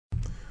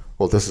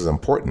Well, this is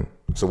important.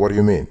 So what do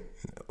you mean?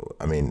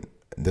 I mean,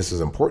 this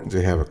is important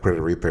to have a credit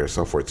repair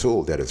software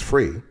tool that is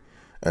free.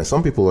 And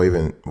some people are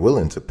even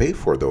willing to pay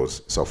for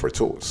those software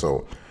tools.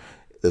 So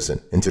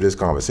listen, into this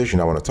conversation,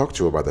 I want to talk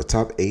to you about the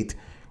top 8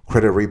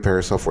 credit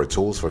repair software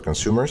tools for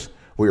consumers.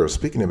 We are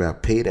speaking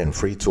about paid and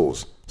free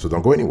tools. So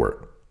don't go anywhere.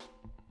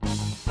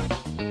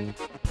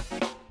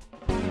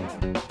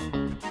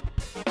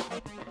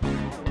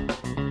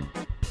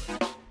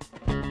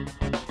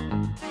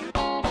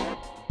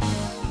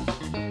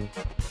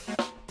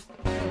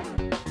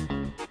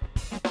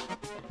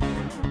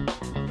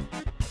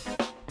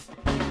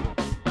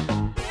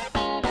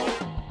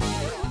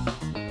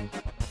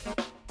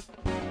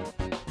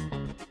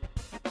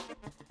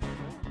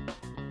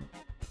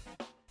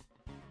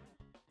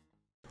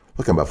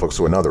 Welcome back, folks,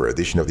 to another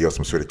edition of the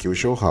Awesome Sweaty Kiwi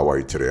Show. How are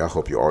you today? I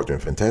hope you are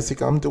doing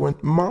fantastic. I'm doing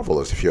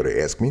marvelous, if you were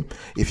to ask me.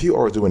 If you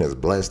are doing as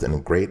blessed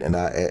and great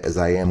as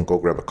I am, go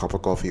grab a cup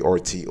of coffee or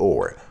tea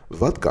or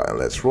vodka and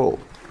let's roll.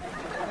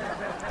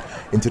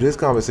 In today's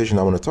conversation,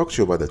 I want to talk to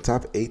you about the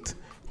top 8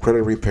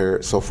 credit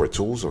repair software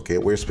tools. Okay,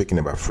 we're speaking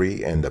about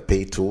free and the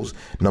paid tools.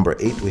 Number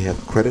 8, we have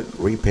Credit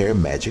Repair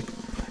Magic.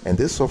 And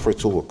this software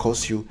tool will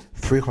cost you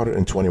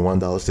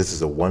 $321. This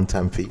is a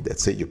one-time fee.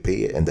 That's it. You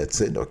pay it and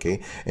that's it. Okay.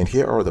 And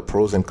here are the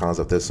pros and cons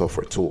of this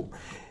software tool.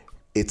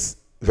 It's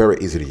very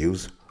easy to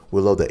use.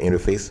 We love the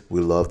interface. We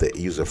love the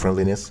user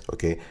friendliness.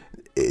 Okay.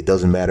 It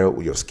doesn't matter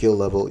your skill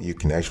level. You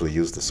can actually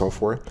use the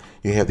software.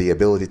 You have the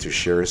ability to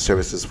share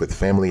services with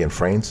family and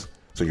friends.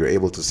 So you're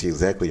able to see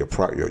exactly your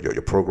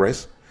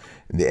progress.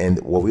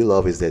 And what we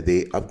love is that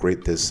they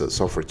upgrade this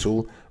software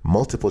tool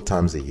multiple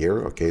times a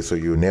year. Okay. So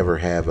you never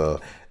have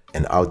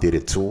an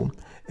outdated tool,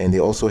 and they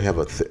also have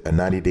a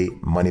 90-day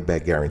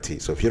money-back guarantee.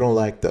 So if you don't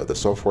like the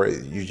software,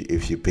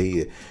 if you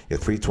pay your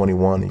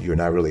 $321, you're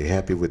not really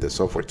happy with the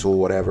software tool,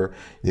 whatever,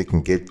 they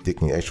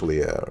can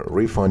actually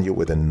refund you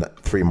within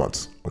 3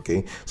 months.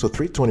 Okay, so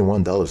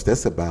 $321,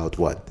 that's about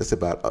what? That's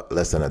about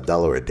less than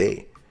 $1 a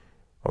day.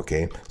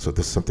 Okay, so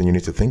this is something you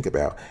need to think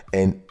about,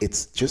 and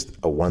it's just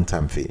a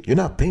one-time fee. You're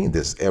not paying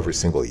this every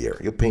single year.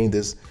 You're paying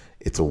this.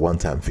 It's a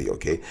one-time fee,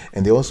 okay?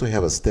 And they also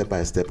have a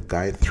step-by-step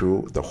guide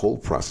through the whole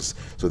process.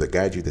 So they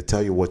guide you to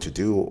tell you what to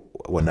do,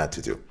 what not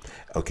to do,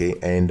 okay?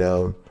 And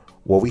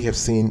what we have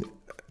seen,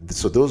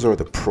 so those are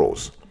the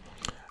pros.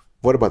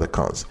 What about the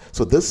cons?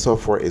 So this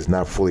software is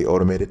not fully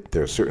automated.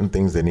 There are certain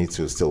things they need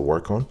to still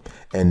work on,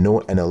 and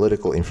no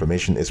analytical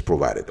information is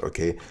provided,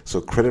 okay? So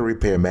Credit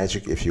Repair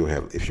Magic, if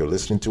you're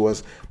listening to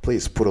us,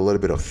 please put a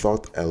little bit of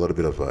thought and a little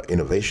bit of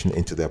innovation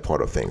into that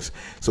part of things.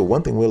 So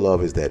one thing we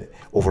love is that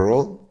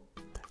overall,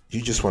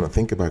 you just want to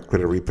think about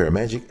Credit Repair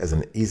Magic as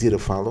an easy to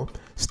follow,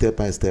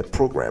 step-by-step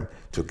program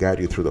to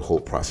guide you through the whole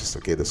process.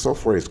 Okay, the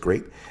software is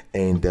great,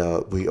 and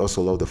we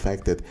also love the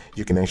fact that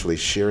you can actually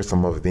share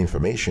some of the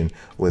information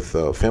with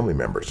family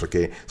members.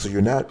 Okay, so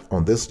you're not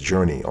on this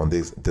journey, on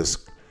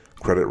this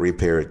credit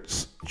repair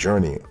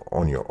journey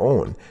on your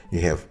own.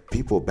 You have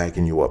people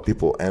backing you up,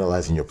 people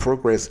analyzing your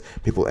progress,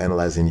 people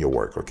analyzing your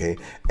work. Okay,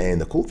 and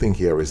the cool thing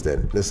here is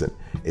that, listen,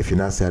 if you're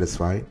not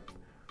satisfied,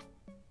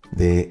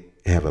 they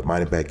have a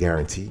money back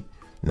guarantee,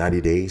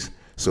 90 days.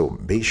 So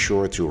be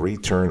sure to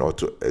return or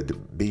to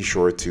be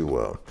sure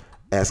to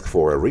ask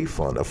for a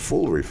refund, a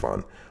full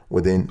refund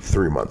within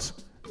 3 months.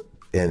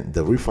 And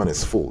the refund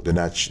is full. They're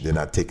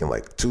not taking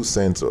like 2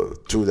 cents or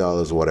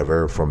 $2 or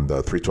whatever from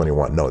the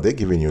 $321. No, they're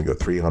giving you your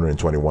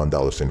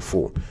 $321 in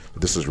full.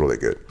 This is really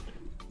good.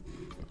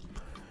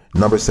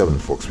 Number 7,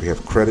 folks, we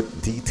have Credit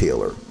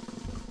Detailer.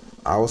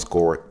 Our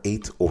score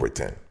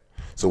 8/10.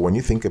 So when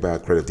you think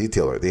about Credit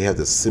Detailer, they have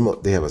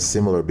a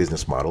similar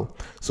business model.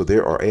 So they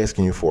are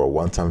asking you for a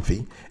one-time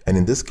fee, and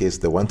in this case,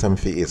 the one-time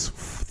fee is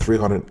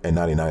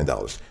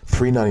 $399,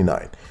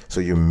 $399. So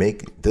you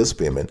make this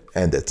payment,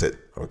 and that's it.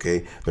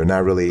 Okay, they're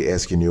not really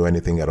asking you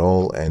anything at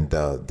all, and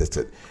that's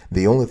it.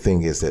 The only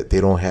thing is that they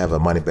don't have a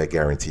money-back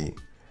guarantee,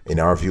 in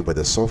our view, but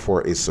the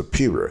software is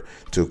superior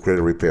to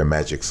Credit Repair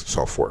Magic's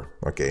software.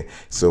 Okay,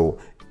 so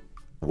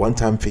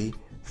one-time fee,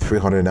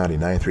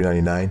 $399,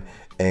 $399.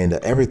 And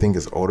everything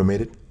is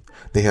automated.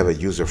 They have a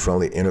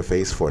user-friendly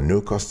interface for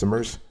new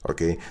customers.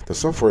 Okay, the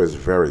software is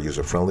very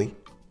user-friendly,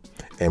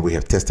 and we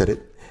have tested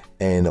it.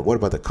 And what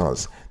about the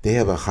cons? They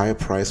have a higher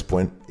price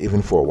point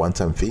even for a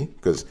one-time fee,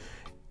 because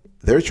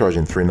they're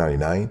charging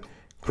 $399.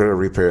 Credit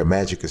Repair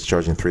Magic is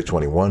charging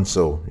 $321.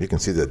 So you can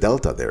see the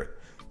delta there.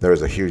 There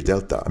is a huge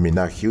delta. I mean,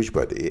 not huge,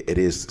 but it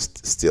is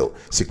still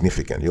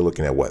significant. You're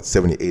looking at what,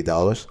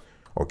 $78?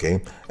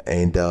 Okay,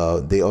 and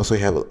they also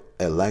have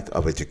a lack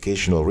of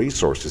educational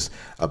resources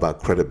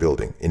about credit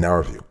building, in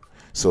our view.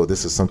 So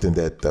this is something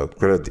that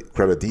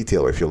Credit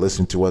Detailer, if you're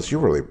listening to us, you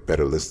really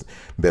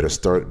better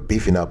start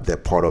beefing up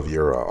that part of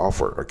your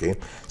offer. Okay,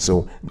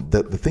 so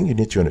the thing you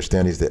need to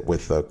understand is that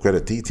with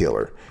Credit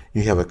Detailer,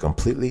 you have a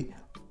completely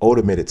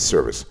automated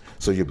service.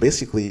 So you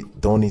basically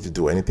don't need to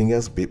do anything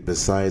else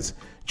besides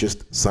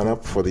just sign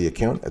up for the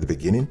account at the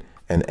beginning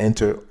and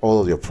enter all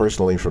of your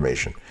personal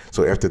information.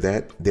 So after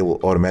that, they will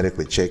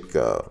automatically check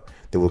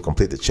They will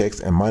complete the checks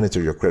and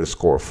monitor your credit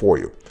score for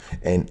you.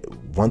 And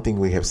one thing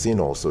we have seen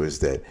also is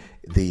that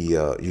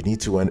you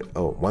need to,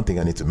 one thing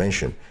I need to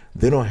mention,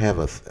 they don't have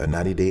a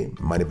 90-day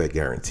money-back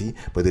guarantee,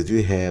 but they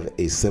do have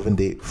a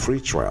 7-day free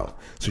trial,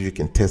 so you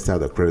can test out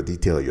the credit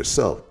detail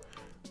yourself.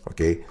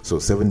 Okay, so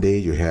 7-day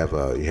you have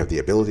the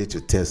ability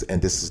to test,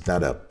 and this is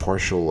not a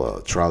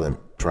partial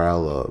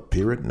trial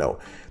period. No,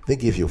 they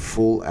give you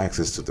full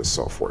access to the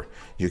software.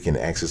 You can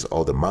access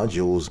all the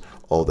modules,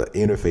 all the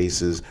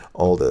interfaces,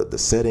 all the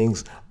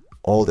settings,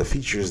 all the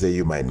features that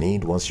you might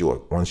need once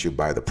you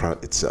buy the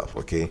product itself.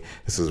 Okay,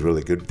 this is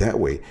really good. That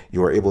way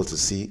you are able to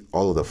see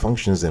all of the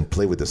functions and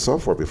play with the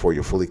software before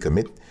you fully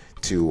commit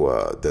to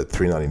the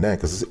 $399,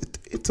 because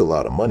it's a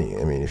lot of money.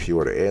 I mean, if you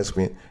were to ask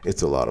me,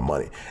 it's a lot of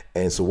money.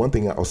 And so one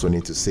thing I also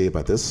need to say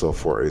about this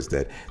software is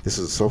that this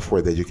is a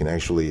software that you can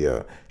actually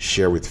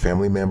share with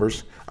family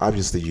members.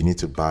 Obviously you need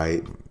to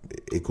buy,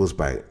 it goes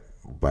by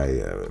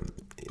the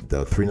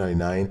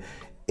 $399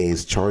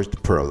 is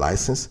charged per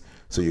license.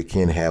 So you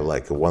can't have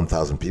like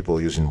 1,000 people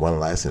using one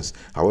license.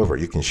 However,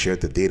 you can share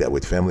the data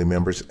with family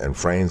members and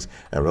friends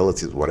and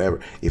relatives, whatever.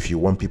 If you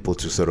want people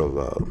to sort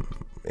of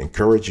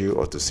encourage you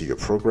or to see your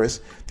progress,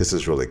 this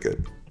is really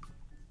good.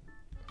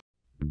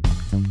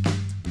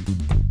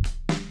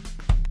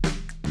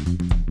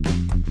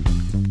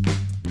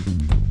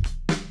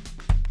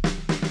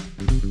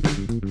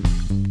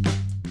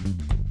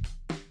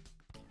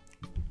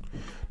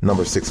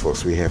 Number 6,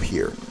 folks, we have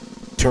here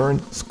turn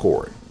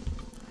score.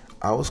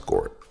 Our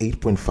score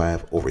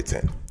 8.5 over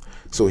 10.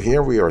 So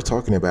here we are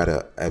talking about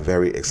a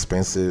very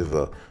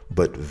expensive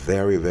but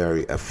very,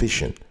 very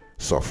efficient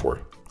software.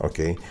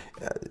 Okay,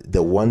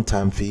 the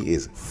one-time fee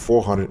is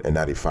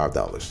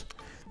 $495.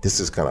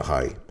 This is kind of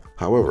high.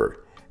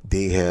 However,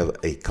 they have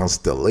a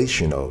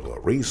constellation of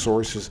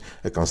resources,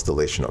 a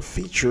constellation of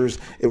features.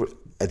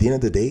 At the end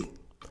of the day,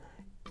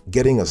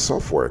 getting a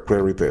software,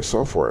 credit repair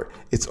software,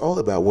 it's all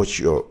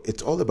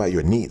about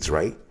your needs,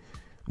 right?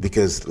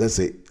 Because let's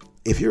say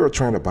if you're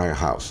trying to buy a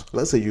house,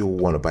 let's say you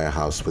want to buy a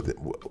house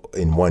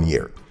in 1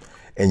 year,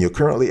 and you're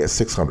currently at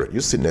 600,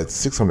 you're sitting at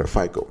 600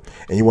 FICO,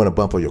 and you want to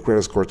bump up your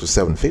credit score to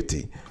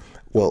 750.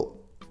 Well,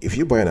 if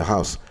you're buying a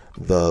house,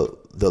 the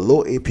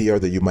low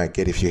APR that you might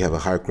get if you have a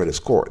higher credit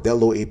score, that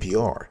low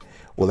APR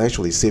will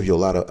actually save you a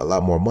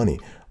lot more money,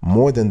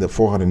 more than the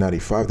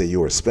 $495 that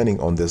you are spending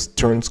on this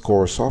turn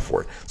score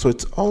software. So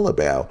it's all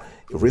about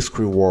risk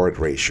reward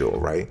ratio,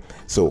 right?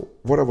 So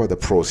what about the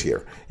pros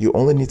here? You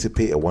only need to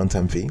pay a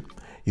one-time fee.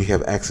 You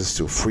have access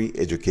to free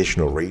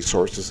educational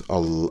resources.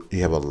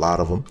 You have a lot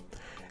of them.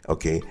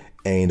 Okay,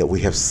 and we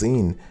have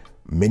seen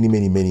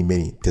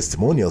many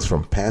testimonials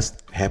from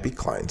past happy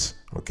clients.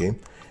 Okay,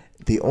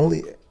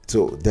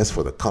 so that's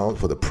for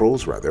the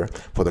pros rather.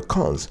 For the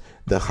cons,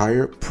 the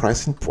higher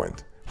pricing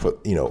point for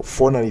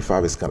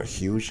 $495 is kind of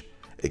huge.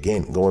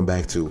 Again, going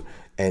back to,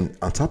 and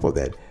on top of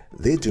that,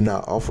 they do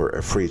not offer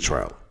a free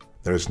trial.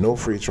 There is no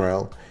free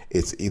trial.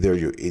 It's either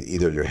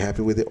you're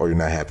happy with it or you're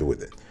not happy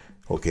with it.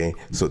 Okay,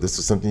 so this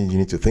is something you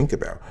need to think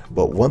about.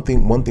 But one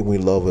thing we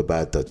love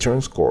about the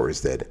turn score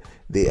is that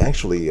they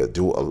actually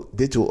do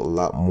a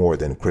lot more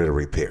than credit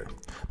repair.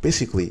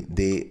 Basically,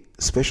 they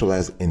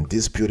specialize in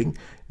disputing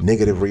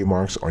negative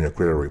remarks on your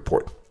credit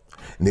report.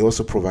 And they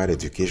also provide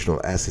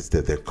educational assets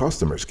that their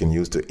customers can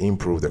use to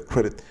improve their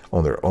credit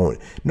on their own.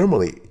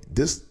 Normally,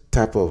 this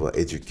type of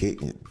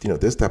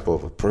this type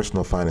of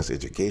personal finance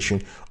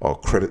education or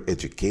credit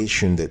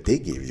education that they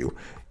give you,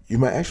 you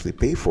might actually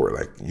pay for it.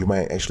 Like you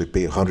might actually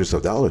pay hundreds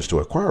of dollars to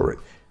acquire it.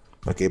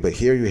 Okay, but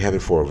here you have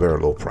it for a very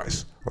low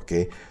price.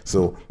 Okay,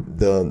 so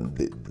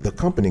the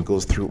company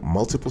goes through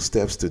multiple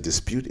steps to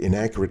dispute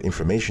inaccurate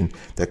information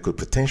that could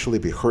potentially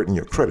be hurting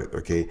your credit.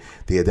 Okay,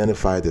 they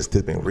identify the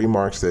statement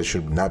remarks that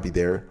should not be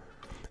there,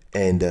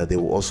 and they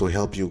will also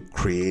help you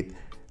create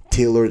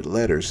tailored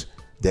letters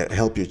that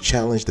help you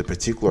challenge the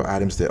particular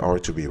items that are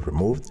to be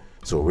removed.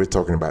 So we're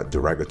talking about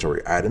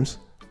derogatory items.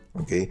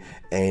 Okay,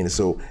 and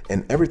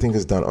everything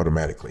is done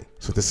automatically.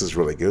 So this is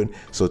really good.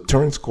 So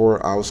turn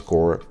score, our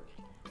score,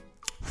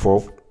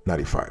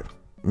 $495.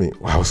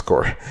 Our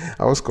score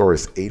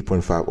is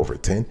 8.5 over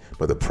 10,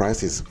 but the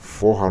price is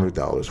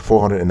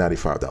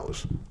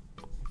 $495.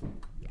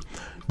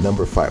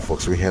 Number 5,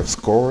 folks, we have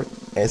score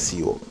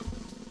SEO.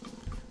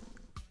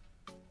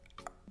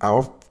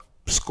 Our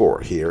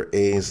score here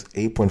is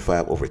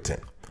 8.5 over 10.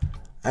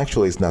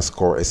 Actually, it's not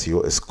score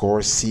SEO, it's score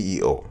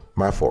CEO.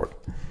 My fault.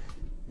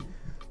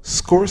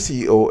 Score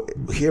CEO,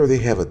 here they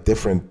have a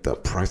different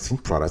pricing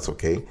products.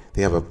 Okay,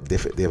 they have a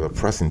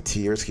pricing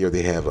tiers. Here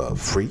they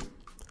have free.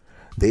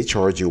 They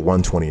charge you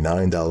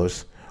 $129,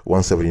 $179,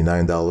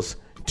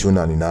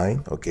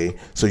 $299. Okay,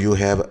 so you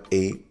have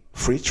a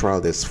free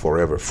trial that's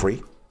forever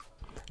free.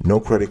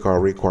 No credit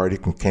card required. You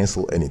can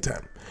cancel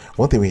anytime.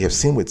 One thing we have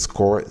seen with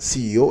Score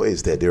CEO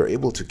is that they're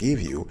able to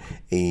give you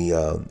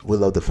we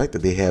love the fact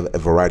that they have a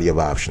variety of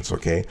options.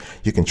 Okay,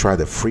 you can try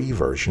the free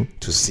version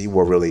to see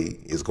what really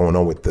is going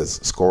on with this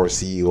Score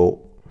CEO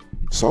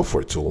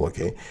software tool.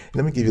 Okay,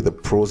 let me give you the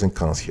pros and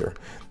cons here.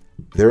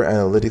 Their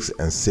analytics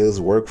and sales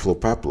workflow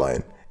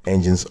pipeline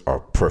engines are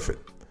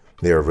perfect.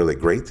 They are really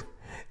great.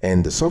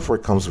 And the software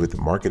comes with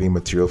marketing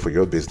material for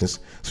your business,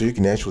 so you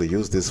can actually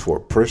use this for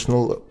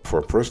personal,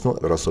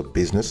 but also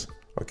business.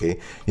 Okay,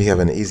 you have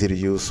an easy to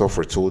use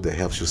software tool that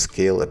helps you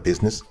scale a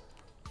business,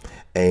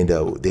 and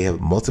they have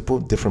multiple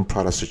different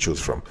products to choose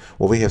from.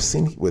 What we have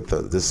seen with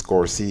this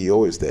Score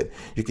CEO is that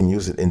you can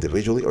use it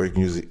individually, or you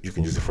can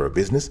use it for a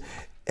business,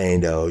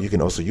 and you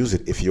can also use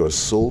it if you're a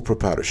sole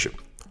proprietorship.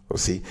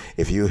 See,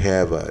 if you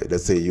have,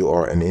 let's say you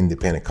are an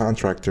independent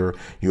contractor,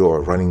 you are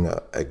running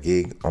a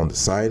gig on the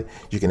side,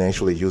 you can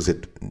actually use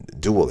it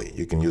dually.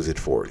 You can use it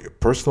for your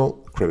personal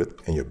credit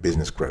and your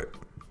business credit.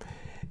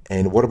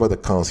 And what about the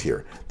cons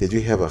here? They do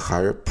have a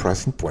higher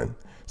pricing point.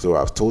 So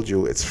I've told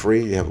you it's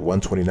free. You have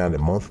 $129 a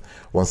month,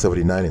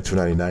 $179 and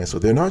 $299. So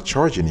they're not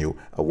charging you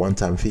a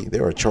one-time fee. They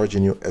are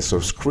charging you a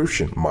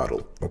subscription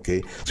model.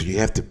 Okay, so you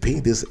have to pay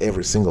this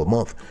every single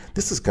month.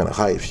 This is kind of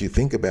high if you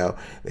think about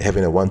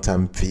having a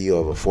one-time fee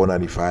of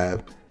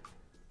 $495,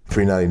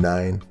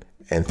 $399,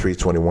 and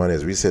 $321,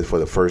 as we said for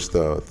the first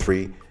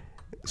three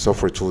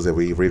software tools that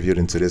we reviewed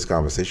into this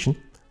conversation.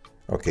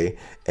 Okay,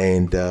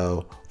 and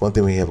one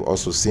thing we have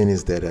also seen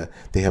is that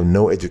they have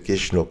no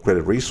educational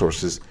credit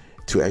resources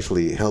to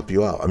actually help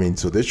you out. I mean,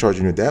 so they're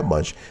charging you that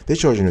much. They're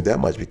charging you that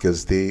much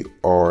because they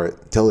are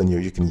telling you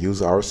you can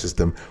use our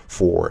system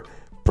for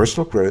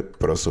personal credit,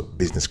 but also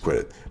business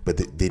credit. But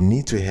they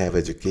need to have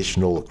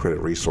educational credit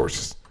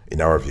resources, in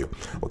our view.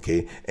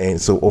 Okay,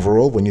 and so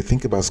overall, when you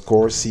think about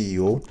Score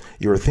CEO,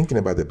 you're thinking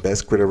about the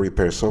best credit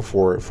repair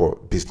software for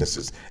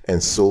businesses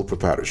and sole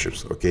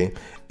proprietorships. Okay,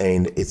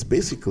 and it's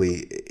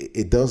basically,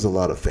 it does a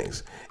lot of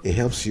things. It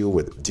helps you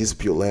with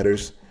dispute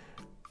letters.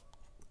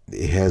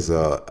 It has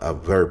a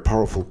very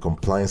powerful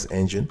compliance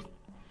engine.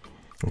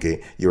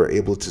 Okay, you're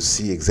able to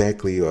see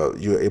exactly,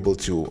 you're able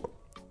to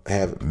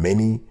have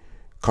many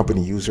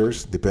company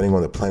users depending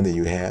on the plan that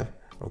you have.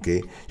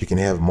 Okay, you can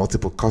have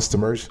multiple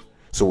customers.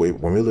 So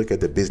when we look at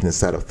the business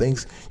side of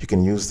things, you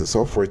can use the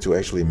software to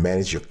actually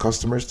manage your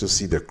customers, to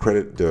see their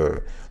credit,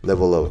 the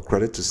level of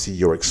credit, to see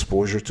your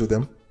exposure to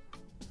them.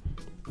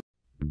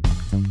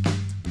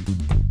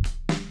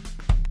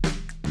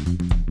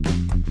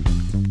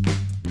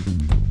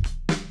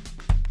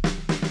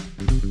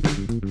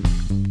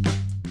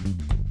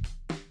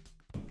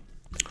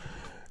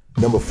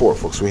 Number 4,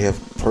 folks, we have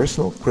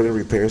personal credit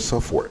repair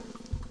software.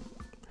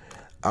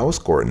 I will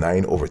score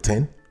 9 over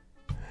 10.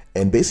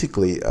 And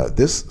basically,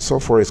 this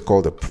software is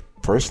called the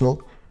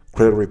Personal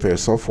Credit Repair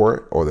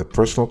Software, or the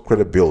Personal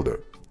Credit Builder.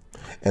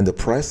 And the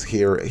price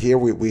here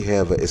we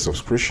have a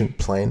subscription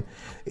plan.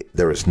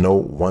 There is no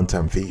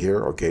one-time fee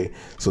here, okay?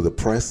 So the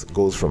price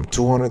goes from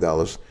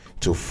 $200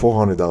 to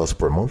 $400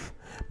 per month.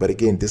 But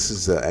again, this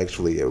is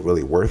actually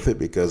really worth it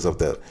because of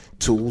the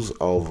tools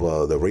of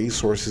the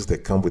resources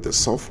that come with the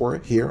software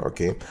here,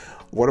 okay?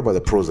 What about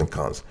the pros and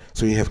cons?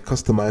 So you have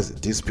customized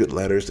dispute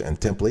letters and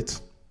templates.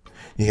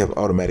 You have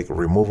automatic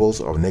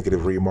removals of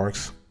negative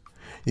remarks.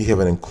 You have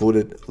an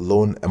included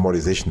loan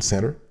amortization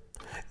center.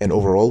 And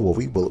overall,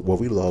 what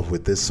we love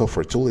with this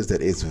software tool is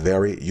that it's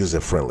very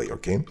user-friendly,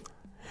 okay?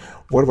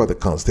 What about the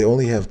cons? They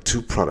only have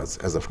 2 products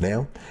as of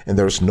now, and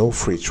there's no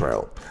free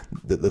trial.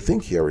 The thing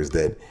here is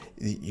that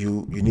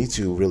you need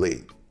to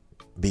really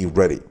be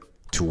ready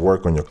to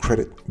work on your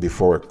credit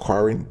before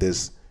acquiring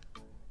this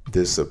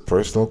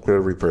personal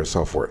credit repair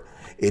software.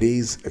 It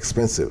is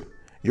expensive.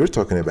 You're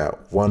talking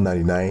about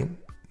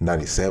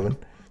 $199.97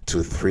 to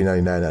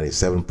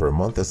 $399.97 per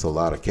month. That's a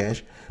lot of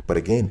cash. But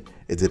again,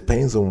 it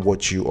depends on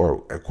what you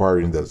are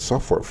acquiring the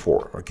software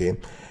for. Okay,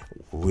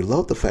 we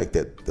love the fact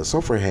that the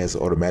software has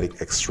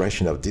automatic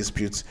extraction of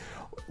disputes,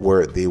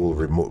 where it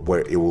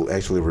will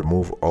actually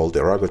remove all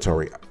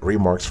derogatory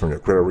remarks from your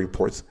credit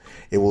reports.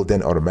 It will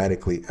then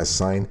automatically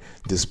assign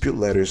dispute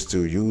letters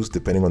to use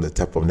depending on the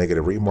type of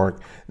negative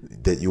remark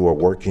that you are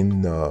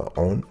working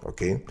on.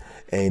 Okay,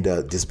 and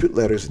dispute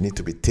letters need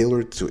to be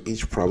tailored to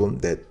each problem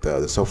that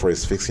the software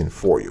is fixing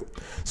for you.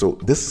 So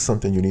this is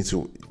something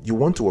you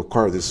want to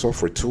acquire this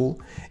software tool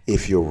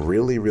if you're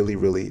really,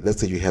 let's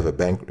say you have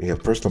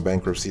personal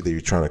bankruptcy that you're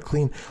trying to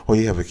clean, or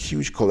you have a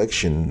huge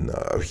collection,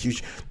 a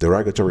huge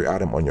derogatory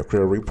item on your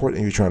credit report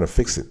and you're trying to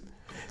fix it.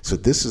 So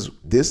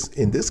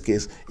in this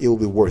case, it will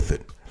be worth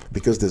it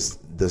because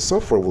the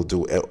software will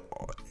do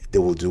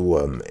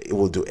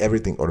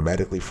everything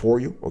automatically for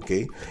you.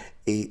 Okay,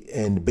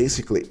 and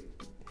basically,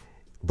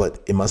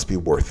 but it must be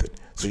worth it.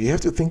 So you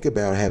have to think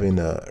about having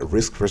a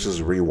risk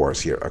versus rewards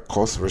here, a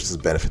cost versus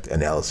benefit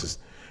analysis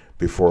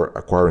before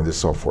acquiring this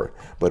software.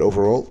 But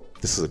overall,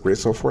 this is a great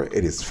software.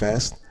 It is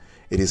fast,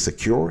 it is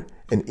secure,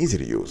 and easy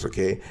to use,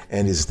 okay?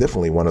 And it's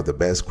definitely one of the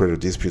best credit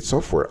dispute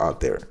software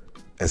out there,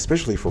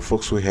 especially for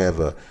folks who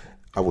have,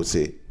 I would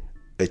say,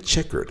 a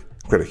checkered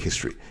credit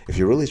history. If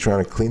you're really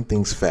trying to clean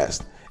things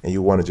fast and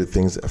you want to do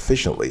things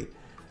efficiently,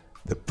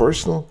 the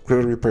personal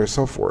credit repair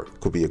software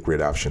could be a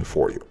great option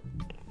for you.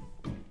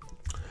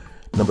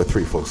 Number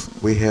 3, folks,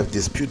 we have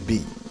Dispute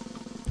B.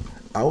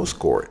 I will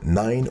score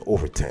 9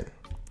 over 10.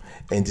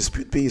 And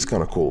Dispute B is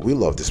kind of cool. We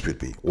love Dispute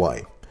B.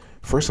 Why?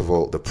 First of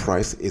all, the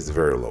price is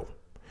very low.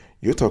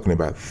 You're talking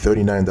about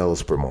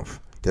 $39 per month.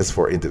 That's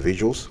for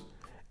individuals.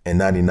 and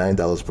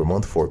 $99 per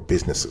month for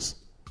businesses.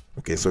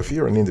 Okay, so if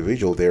you're an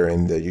individual there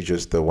and you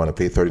just want to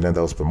pay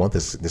 $39 per month,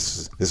 this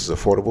is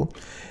affordable.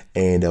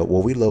 And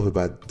what we love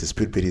about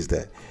DisputeBit is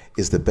that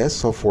it's the best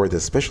software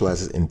that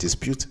specializes in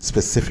disputes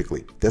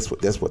specifically. That's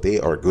what they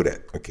are good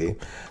at. Okay,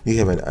 you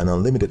have an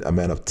unlimited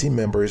amount of team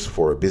members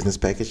for a business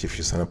package if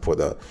you sign up for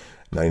the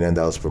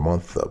 $99 per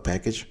month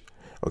package.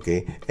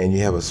 Okay, and you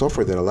have a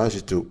software that allows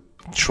you to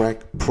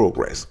track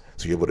progress.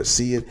 So you're able to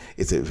see it.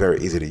 It's a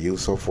very easy to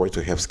use software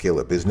to help scale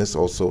a business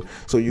also.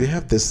 So you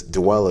have this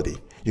duality.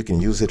 You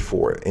can use it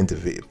for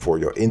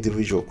your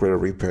individual credit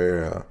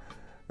repair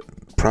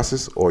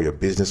process or your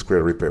business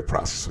credit repair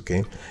process.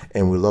 Okay,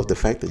 and we love the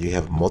fact that you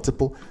have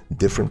multiple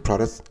different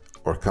products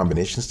or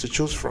combinations to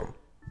choose from.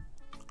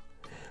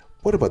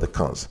 What about the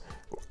cons?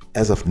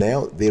 As of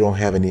now, they don't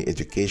have any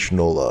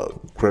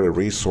educational credit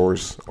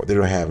resource, or they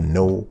don't have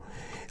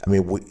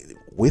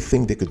we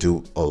think they could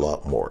do a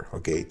lot more,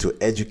 okay, to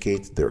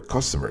educate their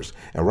customers.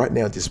 And right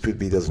now,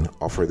 DisputeBit doesn't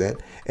offer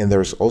that. And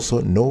there's also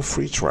no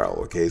free trial,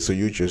 okay? So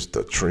you just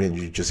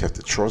you just have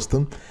to trust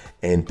them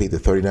and pay the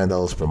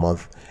 $39 per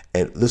month.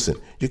 And listen,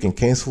 you can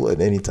cancel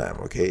at any time,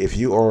 okay? If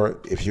you're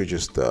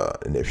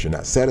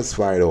not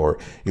satisfied, or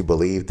you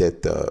believe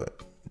that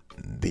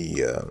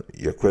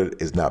your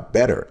credit is not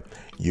better,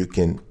 you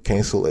can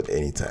cancel at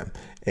any time.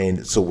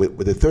 And so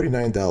with the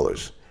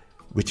 $39,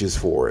 which is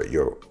for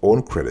your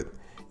own credit,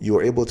 you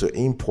are able to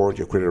import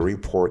your credit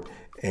report,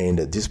 and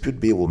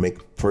DisputeBit will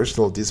make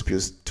personal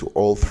disputes to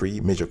all 3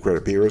 major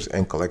credit bureaus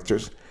and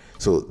collectors.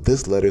 So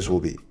these letters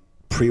will be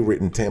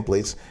pre-written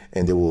templates,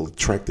 and they will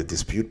track the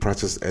dispute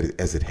process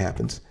as it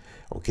happens.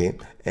 Okay,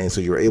 and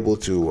so you're able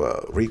to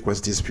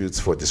request disputes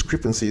for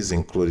discrepancies,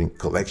 including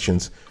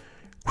collections,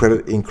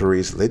 credit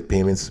inquiries, late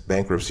payments,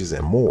 bankruptcies,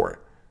 and more.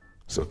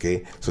 So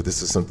so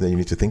this is something that you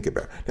need to think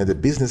about. Now, the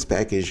business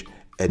package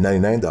at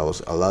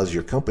 $99 allows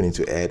your company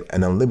to add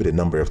an unlimited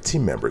number of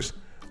team members,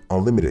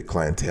 unlimited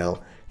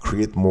clientele,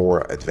 create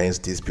more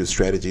advanced dispute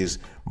strategies,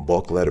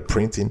 bulk letter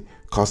printing,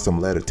 custom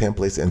letter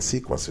templates and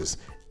sequences,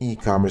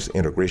 e-commerce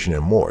integration,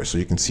 and more. So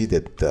you can see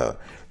that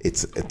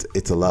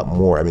it's a lot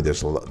more. I mean,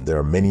 there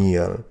are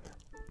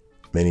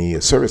many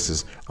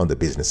services on the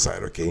business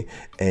side. Okay,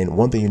 and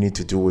one thing you need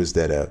to do is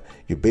that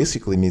you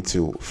basically need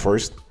to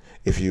first,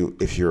 if you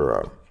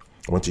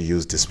want to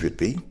use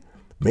DisputeBit,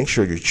 make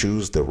sure you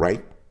choose the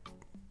right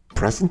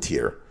pricing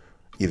tier,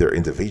 either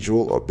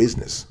individual or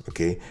business.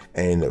 Okay,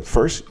 and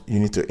first you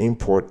need to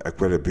import a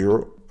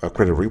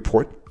credit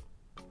report.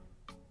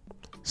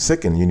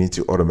 Second, you need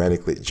to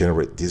automatically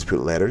generate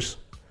dispute letters.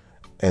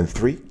 And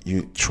 3,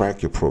 you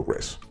track your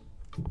progress.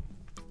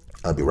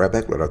 I'll be right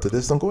back right after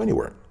this. Don't go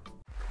anywhere.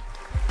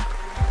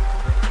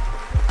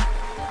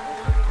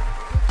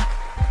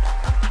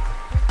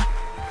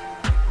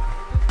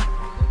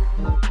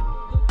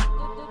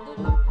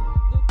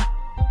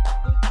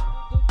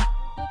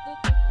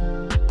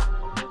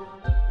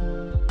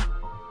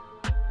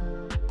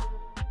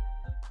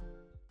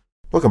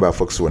 Welcome back,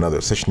 folks, to another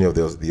session of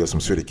the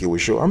Awesome Sweetie Kiwi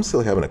Show. I'm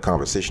still having a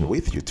conversation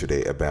with you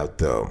today about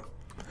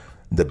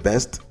the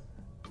best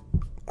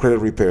credit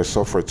repair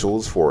software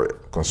tools for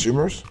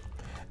consumers.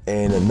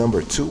 And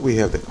number 2, we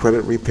have the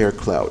Credit Repair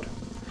Cloud.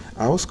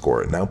 Our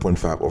score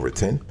 9.5 over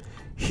 10.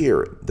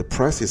 Here, the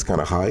price is kind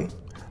of high,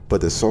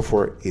 but the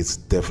software is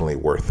definitely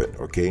worth it.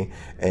 Okay,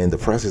 and the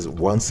price is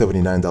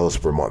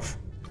 $179 per month.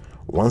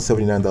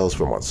 $179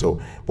 per month. So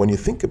when you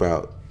think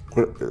about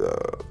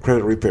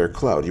Credit Repair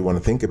Cloud, you want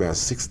to think about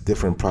 6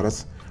 different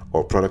products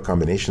or product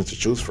combinations to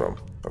choose from.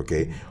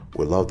 Okay,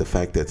 we love the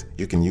fact that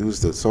you can use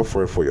the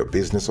software for your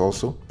business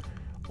also,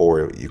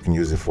 or you can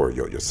use it for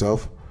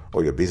yourself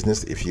or your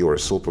business if you are a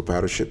sole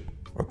proprietorship.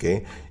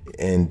 Okay,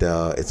 and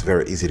it's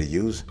very easy to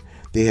use.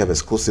 They have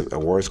exclusive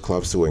awards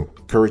clubs to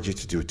encourage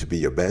you to be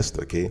your best.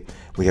 Okay,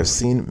 we have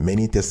seen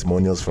many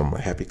testimonials from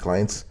happy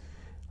clients,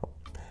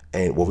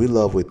 and what we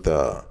love with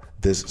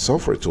this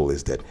software tool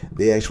is that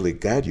they actually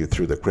guide you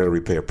through the credit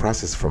repair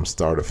process from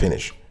start to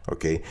finish.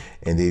 Okay,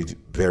 and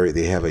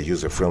they have a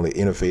user-friendly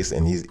interface,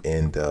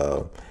 and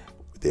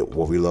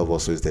what we love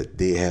also is that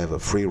they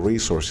have free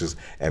resources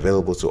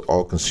available to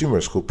all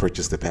consumers who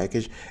purchase the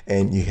package,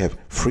 and you have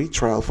free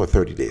trial for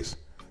 30 days.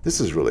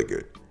 This is really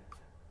good.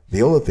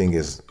 The only thing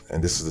is,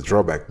 and this is the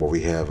drawback, what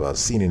we have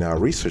seen in our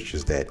research,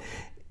 is that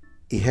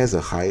it has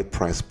a high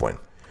price point.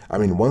 I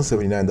mean,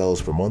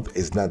 $179 per month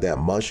is not that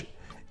much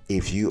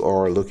if you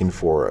are looking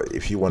for,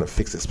 if you want to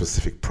fix a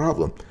specific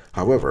problem.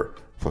 However,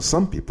 for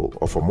some people,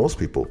 or for most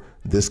people,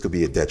 this could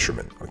be a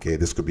detriment. Okay,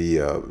 this could be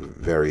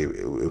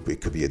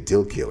it could be a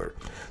deal killer.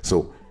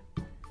 So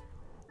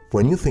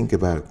when you think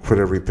about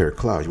Credit Repair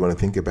Cloud, you want to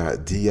think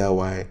about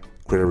DIY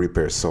credit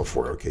repair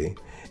software. Okay,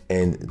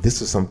 and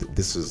this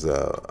is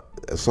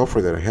a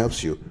software that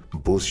helps you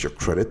boost your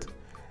credit,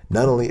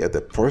 not only at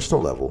the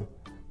personal level,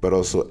 but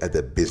also at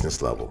the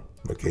business level.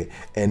 Okay,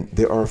 and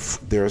there are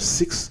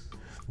 6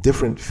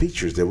 different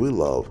features that we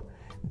love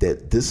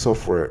that this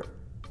software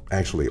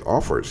actually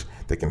offers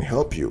that can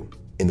help you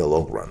in the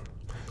long run.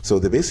 So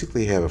they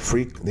basically have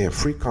free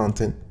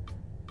content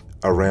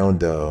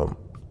around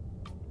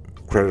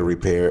credit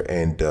repair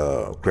and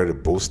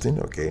credit boosting.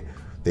 Okay,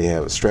 they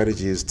have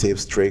strategies,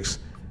 tips, tricks,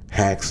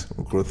 hacks,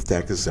 growth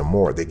tactics, and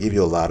more. They give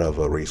you a lot of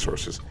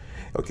resources.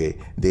 Okay,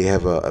 they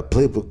have a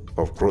playbook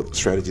of growth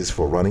strategies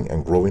for running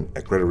and growing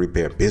a credit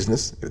repair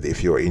business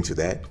if you are into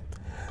that.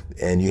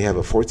 And you have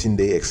a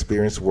 14-day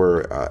experience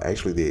where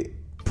actually they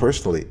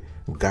personally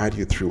guide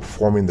you through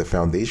forming the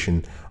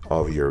foundation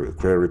of your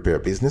credit repair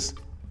business.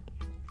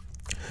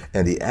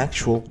 And the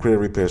actual credit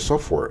repair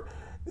software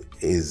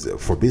is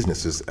for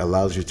businesses,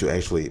 allows you to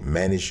actually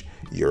manage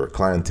your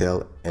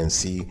clientele and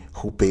see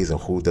who pays and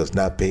who does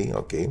not pay.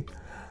 Okay,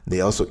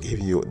 they also give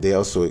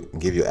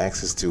you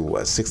access to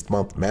a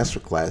 6-month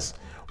masterclass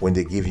when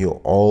they give you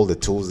all the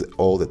tools,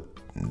 all the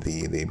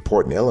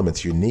important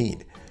elements you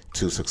need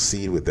to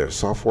succeed with their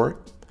software.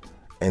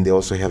 And they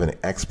also have an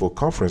expo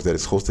conference that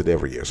is hosted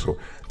every year. So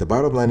the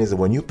bottom line is that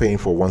when you're paying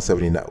for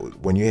 $179,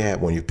 when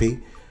you pay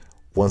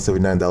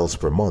 $179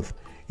 per month,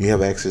 you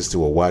have access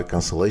to a wide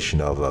constellation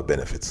of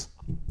benefits.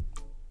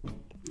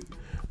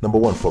 Number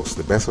one, folks,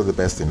 the best of the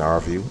best in our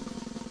view,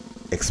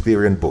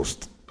 Experian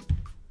Boost.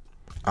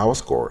 Our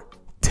score,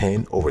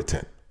 10 over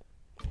 10.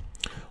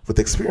 With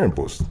Experian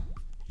Boost,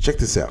 check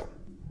this out.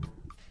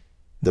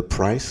 The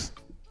price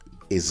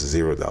is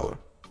 $0.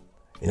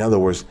 In other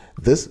words,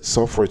 this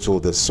software tool,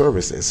 the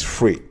service is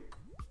free.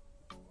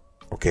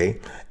 Okay,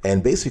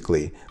 and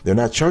basically they're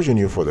not charging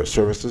you for their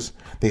services.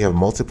 They have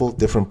multiple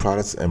different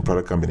products and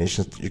product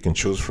combinations you can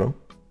choose from.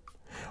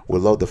 We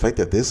love the fact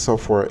that this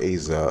software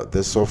is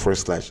this software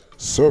slash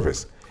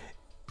service.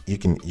 You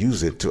can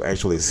use it to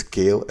actually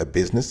scale a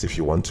business if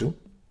you want to.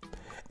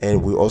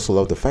 And we also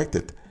love the fact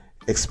that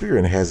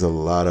Experian has a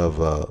lot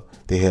of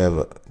they have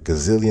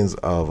gazillions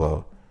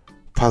of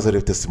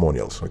positive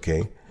testimonials.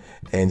 Okay,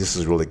 and this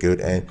is really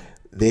good. And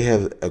they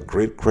have a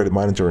great credit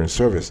monitoring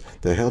service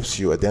that helps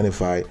you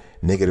identify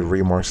negative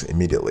remarks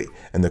immediately.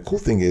 And the cool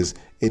thing is,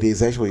 it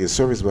is actually a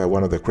service by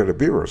one of the credit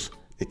bureaus.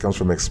 It comes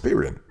from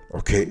Experian.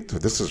 Okay, so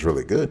this is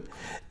really good.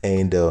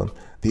 And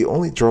the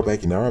only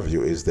drawback in our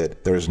view is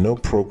that there is no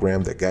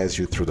program that guides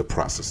you through the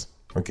process.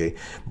 Okay,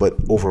 but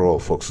overall,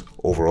 folks,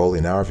 overall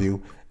in our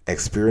view,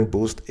 Experian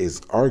Boost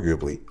is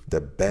arguably the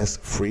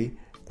best free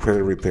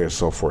credit repair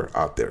software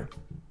out there.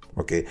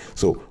 Okay,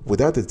 so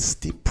without the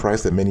steep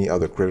price that many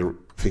other credit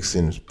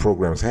fixing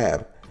programs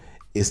have,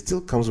 it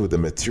still comes with the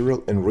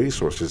material and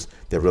resources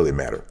that really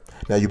matter.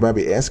 Now you might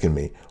be asking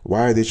me,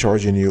 why are they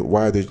charging you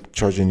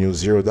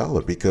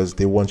 $0? Because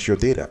they want your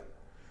data.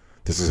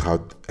 This is how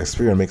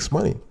Experian makes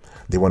money.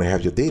 They want to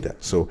have your data.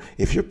 So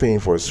if you're paying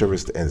for a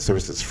service and the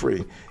service is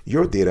free,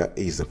 your data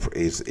is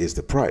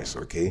the price.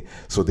 Okay,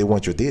 so they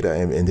want your data,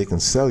 and they can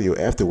sell you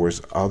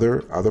afterwards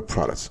other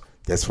products.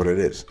 That's what it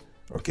is.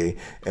 Okay,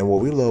 and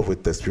what we love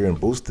with the Experian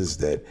Boost is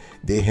that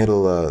they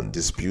handle a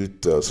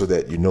dispute so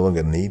that you no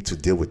longer need to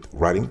deal with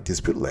writing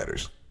dispute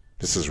letters.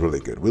 This is really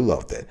good. We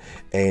love that.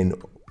 And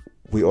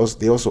they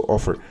also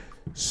offer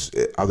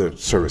other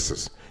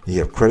services. You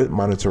have credit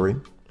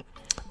monitoring,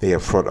 they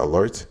have fraud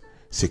alert,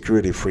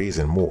 security freeze,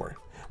 and more.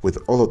 With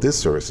all of these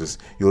services,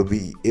 you will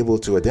be able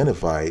to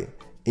identify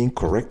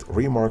incorrect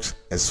remarks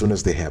as soon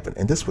as they happen,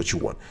 and that's what you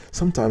want.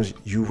 Sometimes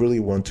you really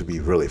want to be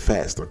really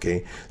fast.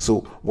 Okay, so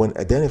when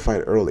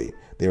identified early,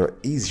 they are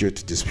easier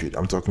to dispute.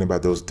 I'm talking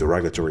about those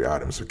derogatory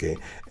items. Okay,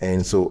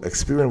 and so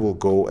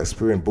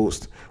Experian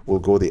Boost will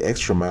go the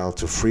extra mile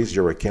to freeze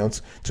your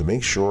accounts to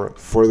make sure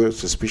further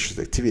suspicious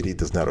activity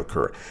does not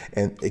occur.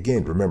 And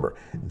again, remember,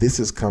 this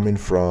is coming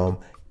from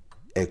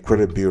a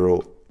credit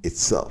bureau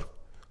itself.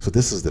 So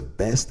this is the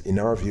best, in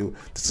our view,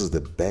 this is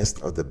the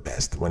best of the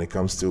best when it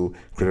comes to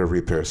credit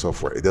repair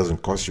software. It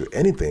doesn't cost you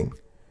anything,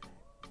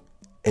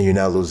 and you're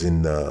not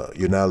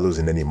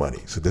losing any money.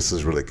 So this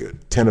is really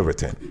good. 10 over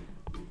 10.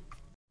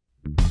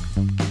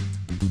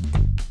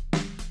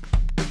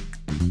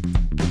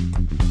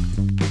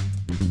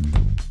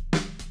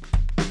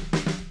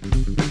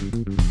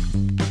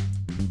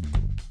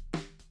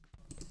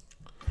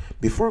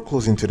 Before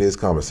closing today's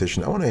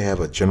conversation, I want to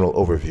have a general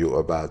overview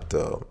about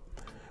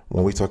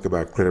when we talk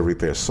about credit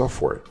repair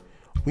software.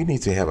 We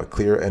need to have a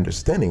clear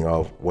understanding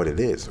of what it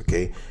is.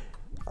 Okay,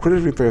 credit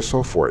repair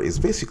software is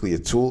basically a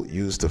tool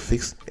used to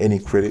fix any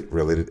credit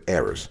related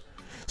errors.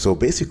 So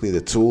basically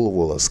the tool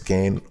will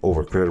scan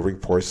over credit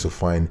reports to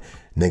find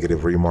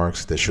negative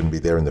remarks that shouldn't be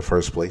there in the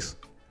first place.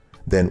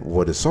 Then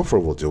what the software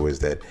will do is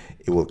that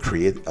it will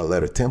create a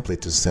letter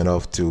template to send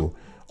off to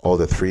all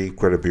the 3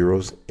 credit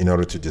bureaus in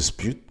order to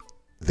dispute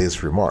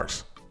these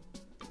remarks.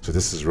 So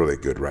this is really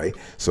good, right?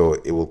 So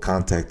it will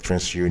contact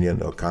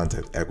TransUnion or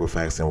contact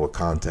Equifax and will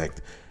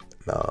contact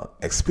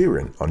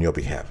Experian on your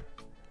behalf.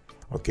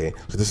 Okay,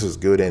 so this is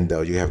good, and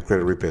you have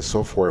credit repair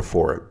software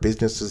for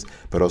businesses,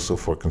 but also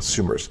for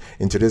consumers.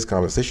 In today's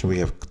conversation, we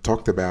have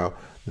talked about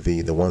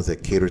the ones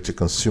that cater to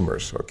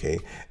consumers. Okay,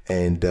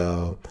 and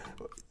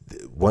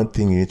one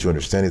thing you need to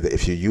understand is that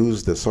if you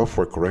use the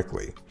software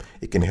correctly,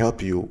 it can help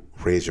you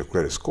raise your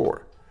credit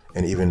score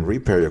and even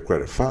repair your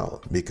credit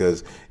file,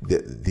 because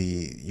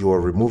you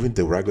are removing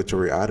the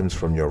regulatory items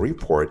from your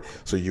report,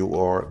 so you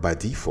are by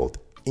default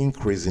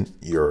increasing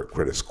your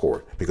credit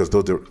score, because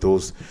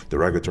those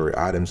derogatory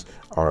items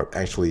are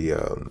actually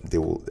they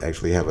will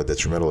actually have a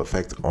detrimental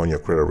effect on your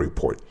credit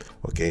report.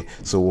 Okay,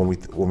 so when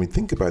we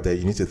think about that,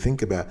 you need to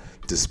think about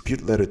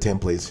dispute letter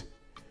templates.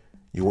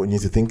 You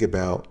need to think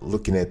about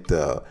looking at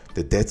the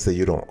debts that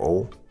you don't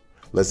owe.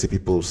 Let's say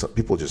some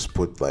people just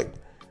put like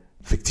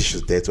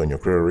fictitious debts on your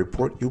credit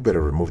report. You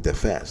better remove that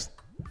fast.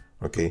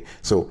 Okay,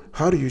 so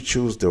how do you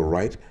choose the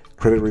right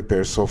credit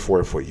repair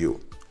software for you?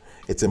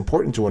 It's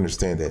important to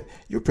understand that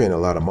you're paying a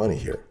lot of money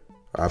here.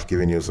 I've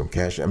given you some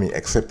cash. I mean,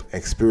 except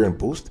Experian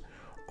Boost,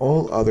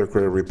 all other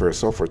credit repair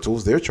software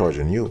tools, they're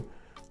charging you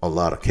a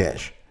lot of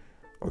cash.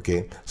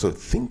 Okay, so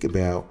think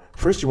about,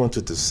 first you want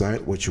to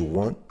decide what you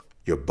want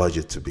your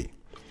budget to be.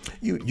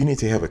 You need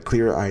to have a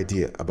clear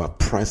idea about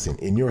pricing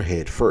in your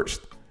head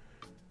first.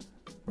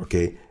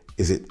 Okay,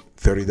 is it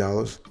 $30,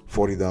 $40,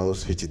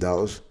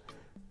 $50?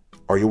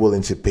 Are you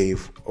willing to pay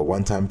a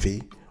one-time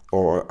fee,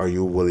 or are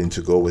you willing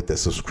to go with the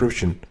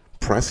subscription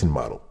pricing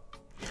model?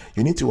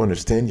 You need to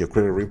understand your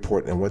credit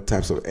report and what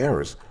types of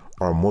errors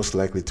are most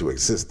likely to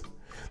exist.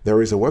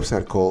 There is a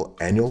website called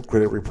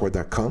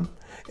annualcreditreport.com,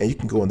 and you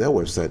can go on that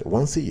website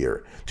once a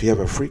year to have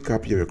a free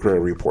copy of your credit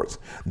reports.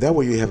 That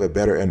way you have a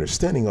better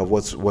understanding of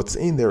what's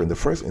in there in the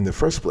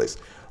first place.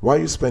 Why are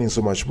you spending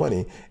so much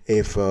money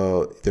if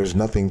there's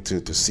nothing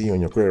to see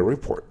on your credit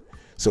report?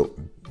 So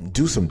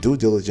do some due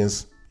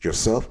diligence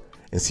yourself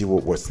and see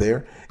what's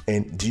there.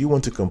 And do you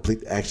want to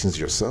complete actions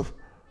yourself?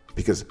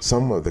 Because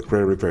some of the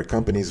credit repair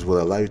companies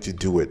will allow you to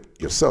do it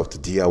yourself, to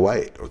DIY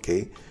it,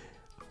 okay?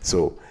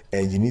 So,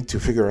 and you need to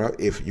figure out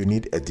if you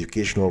need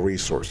educational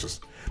resources,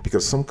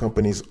 because some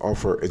companies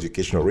offer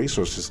educational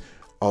resources,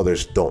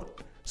 others don't.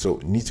 So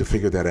you need to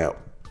figure that out.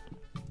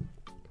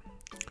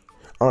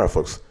 All right,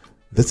 folks,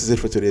 this is it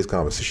for today's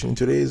conversation. In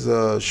today's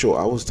show,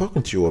 I was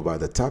talking to you about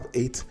the top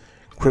 8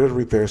 credit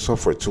repair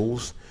software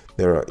tools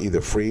that are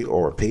either free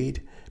or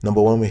paid.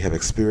 Number 1, we have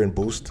Experian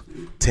Boost,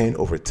 10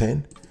 over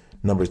 10.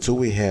 Number 2,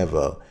 we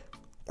have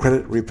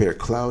Credit Repair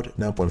Cloud,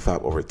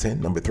 9.5 over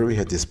 10. Number 3, we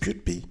have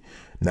Dispute B,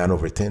 9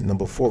 over 10.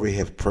 Number 4, we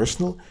have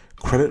Personal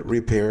Credit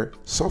Repair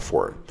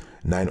Software,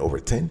 9 over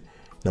 10.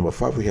 Number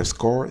 5, we have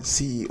Score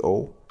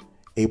CEO,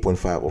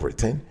 8.5 over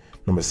 10.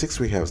 Number 6,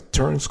 we have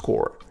Turn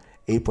Score,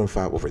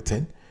 8.5 over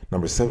 10.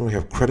 Number 7, we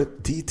have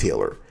Credit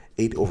Detailer,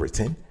 8 over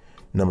 10.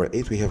 Number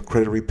 8, we have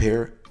Credit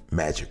Repair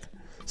Magic,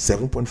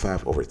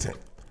 7.5 over 10.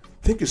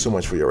 Thank you so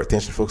much for your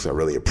attention, folks. I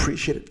really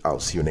appreciate it. I'll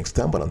see you next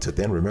time. But until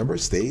then, remember,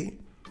 stay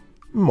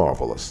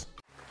marvelous.